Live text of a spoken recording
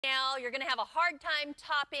Now, you're going to have a hard time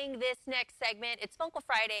topping this next segment. It's Funcle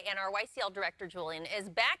Friday, and our YCL director, Julian, is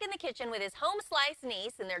back in the kitchen with his home slice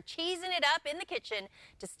niece, and they're cheesing it up in the kitchen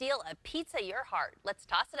to steal a pizza your heart. Let's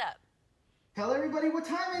toss it up. Tell everybody what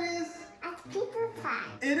time it is. It's pizza time.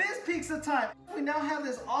 It is pizza time. We now have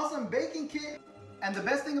this awesome baking kit. And the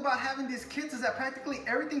best thing about having these kits is that practically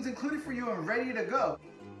everything's included for you and ready to go.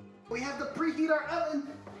 We have to preheat our oven.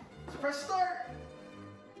 So press start.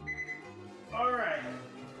 All right.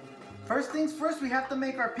 First things first, we have to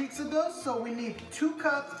make our pizza dough, so we need 2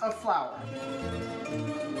 cups of flour.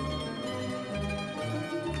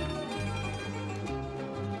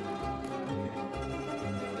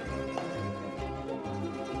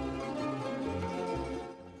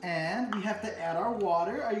 And we have to add our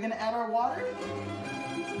water. Are you gonna add our water?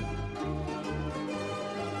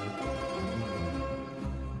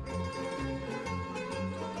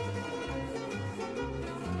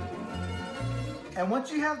 And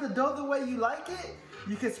once you have the dough the way you like it,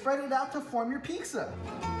 you can spread it out to form your pizza.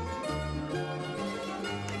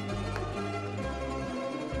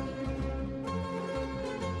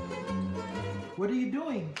 What are you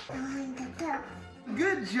doing? Filling the dough.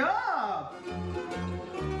 Good job!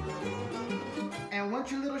 And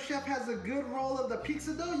once your little chef has a good roll of the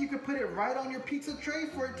pizza dough, you can put it right on your pizza tray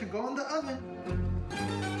for it to go in the oven.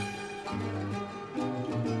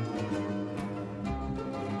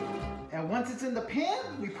 And once it's in the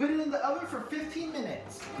pan, we put it in the oven for 15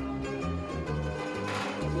 minutes.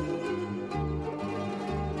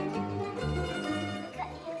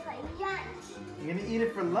 You're gonna eat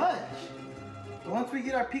it for lunch. Once we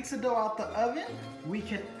get our pizza dough out the oven, we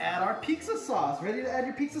can add our pizza sauce. Ready to add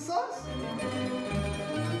your pizza sauce?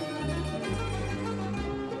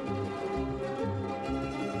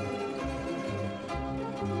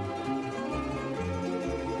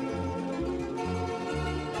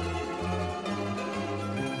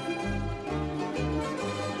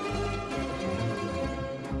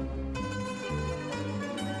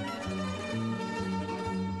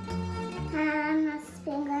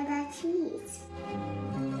 Sprinkle the cheese.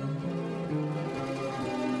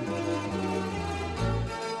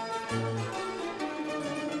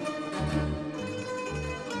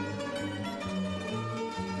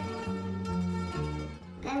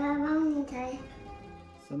 Pepperoni tray.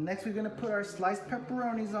 So next we're gonna put our sliced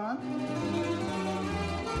pepperonis on.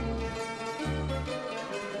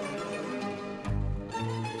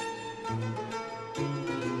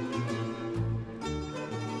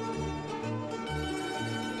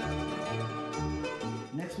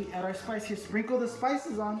 Next we add our spice here. Sprinkle the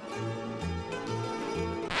spices on.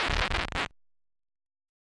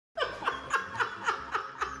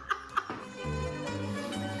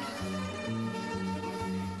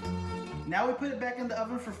 Now we put it back in the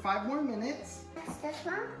oven for 5 more minutes. What's this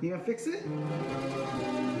one? You gonna fix it?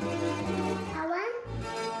 That one?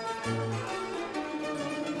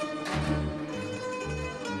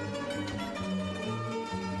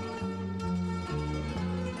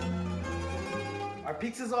 Our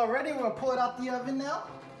pizza's all ready. We're gonna pull it out the oven now.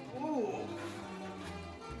 Ooh.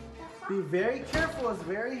 Be very careful, it's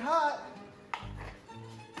very hot.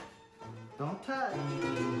 Don't touch.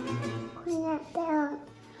 Clean it down.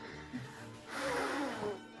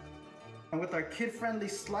 And with our kid-friendly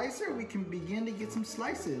slicer, we can begin to get some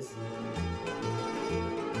slices.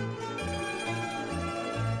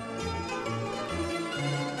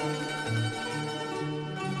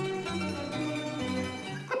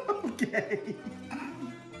 Okay.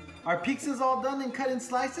 Our pizza's all done and cut in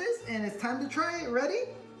slices, and it's time to try it. Ready?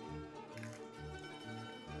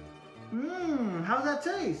 Mmm, how's that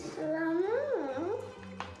taste?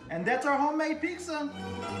 And that's our homemade pizza.